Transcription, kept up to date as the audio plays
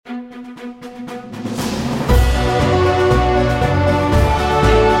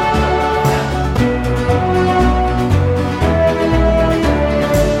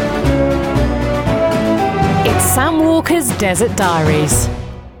Desert Diaries.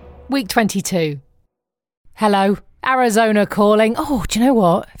 Week 22. Hello, Arizona calling. Oh, do you know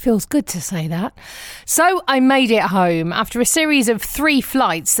what? It feels good to say that. So I made it home after a series of 3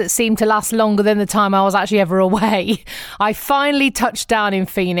 flights that seemed to last longer than the time I was actually ever away. I finally touched down in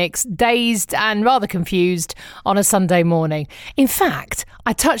Phoenix, dazed and rather confused, on a Sunday morning. In fact,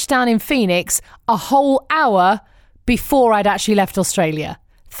 I touched down in Phoenix a whole hour before I'd actually left Australia.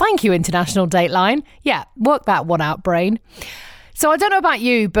 Thank you, International Dateline. Yeah, work that one out, brain. So I don't know about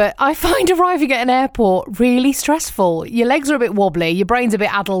you, but I find arriving at an airport really stressful. Your legs are a bit wobbly, your brain's a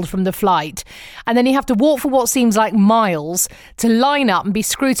bit addled from the flight, and then you have to walk for what seems like miles to line up and be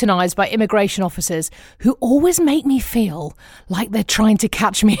scrutinised by immigration officers who always make me feel like they're trying to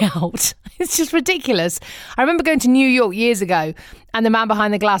catch me out. It's just ridiculous. I remember going to New York years ago and the man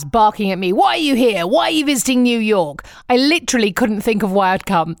behind the glass barking at me, "Why are you here? Why are you visiting New York?" I literally couldn't think of why I'd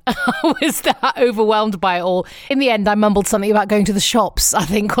come. I was that overwhelmed by it all. In the end, I mumbled something about going to the shops, I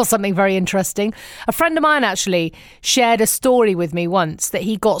think, or something very interesting. A friend of mine actually shared a story with me once that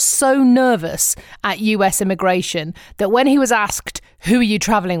he got so nervous at US immigration that when he was asked, "Who are you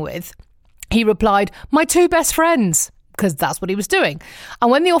travelling with?" he replied, "My 2 best friends," because that's what he was doing.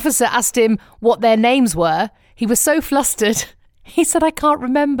 And when the officer asked him what their names were, he was so flustered, he said, "I can't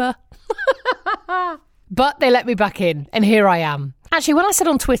remember." But they let me back in, and here I am. Actually, when I said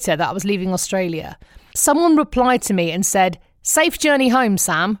on Twitter that I was leaving Australia, someone replied to me and said, "Safe journey home,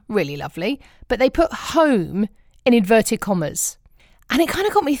 Sam." Really lovely. But they put home in inverted commas. And it kind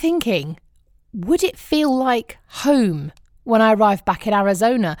of got me thinking, would it feel like home when I arrived back in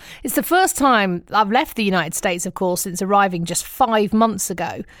Arizona? It's the first time I've left the United States, of course, since arriving just 5 months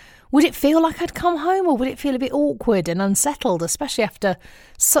ago. Would it feel like I'd come home, or would it feel a bit awkward and unsettled, especially after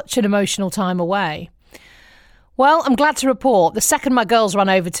such an emotional time away? Well, I'm glad to report the second my girls ran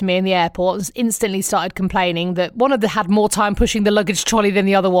over to me in the airport and instantly started complaining that one of them had more time pushing the luggage trolley than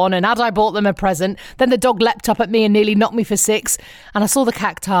the other one, and had I bought them a present, then the dog leapt up at me and nearly knocked me for 6, and I saw the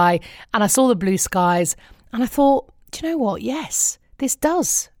cacti and I saw the blue skies, and I thought, do you know what? Yes, this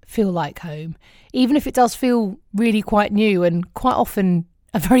does feel like home, even if it does feel really quite new and quite often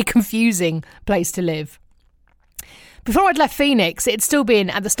a very confusing place to live. Before I'd left Phoenix, it'd still been,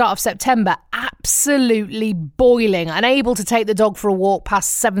 at the start of September, absolutely boiling. Unable to take the dog for a walk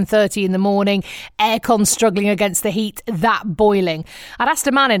past 7:30 in the morning, aircon struggling against the heat, that boiling. I'd asked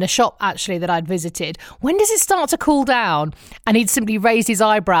a man in a shop, actually, that I'd visited, when does it start to cool down? And he'd simply raised his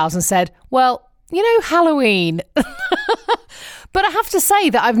eyebrows and said, "Well, you know, Halloween." But I have to say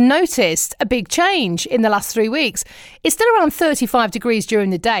that I've noticed a big change in the last 3 weeks. It's still around 35 degrees during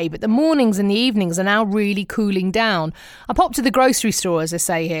the day, but the mornings and the evenings are now really cooling down. I popped to the grocery store, as I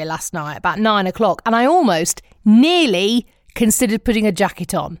say here, last night about 9 o'clock, and I almost, nearly considered putting a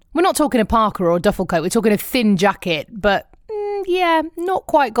jacket on. We're not talking a parka or a duffel coat, we're talking a thin jacket, but yeah, not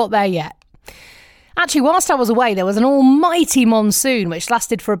quite got there yet. Actually, whilst I was away, there was an almighty monsoon which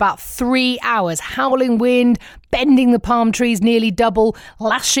lasted for about 3 hours. Howling wind, bending the palm trees nearly double,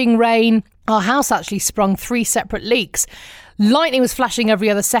 lashing rain. Our house actually sprung 3 separate leaks. Lightning was flashing every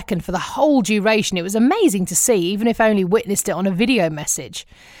other second for the whole duration. It was amazing to see, even if I only witnessed it on a video message.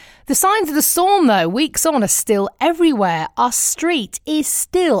 The signs of the storm, though, weeks on, are still everywhere. Our street is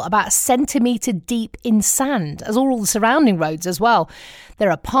still about a centimetre deep in sand, as are all the surrounding roads as well.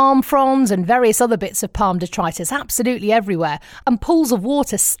 There are palm fronds and various other bits of palm detritus absolutely everywhere, and pools of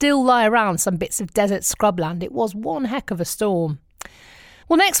water still lie around some bits of desert scrubland. It was one heck of a storm.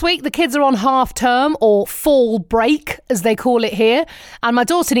 Well, next week, the kids are on half term, or fall break, as they call it here, and my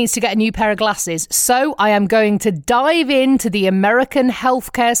daughter needs to get a new pair of glasses. So I am going to dive into the American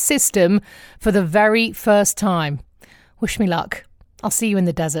healthcare system for the very first time. Wish me luck. I'll see you in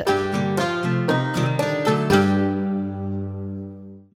the desert.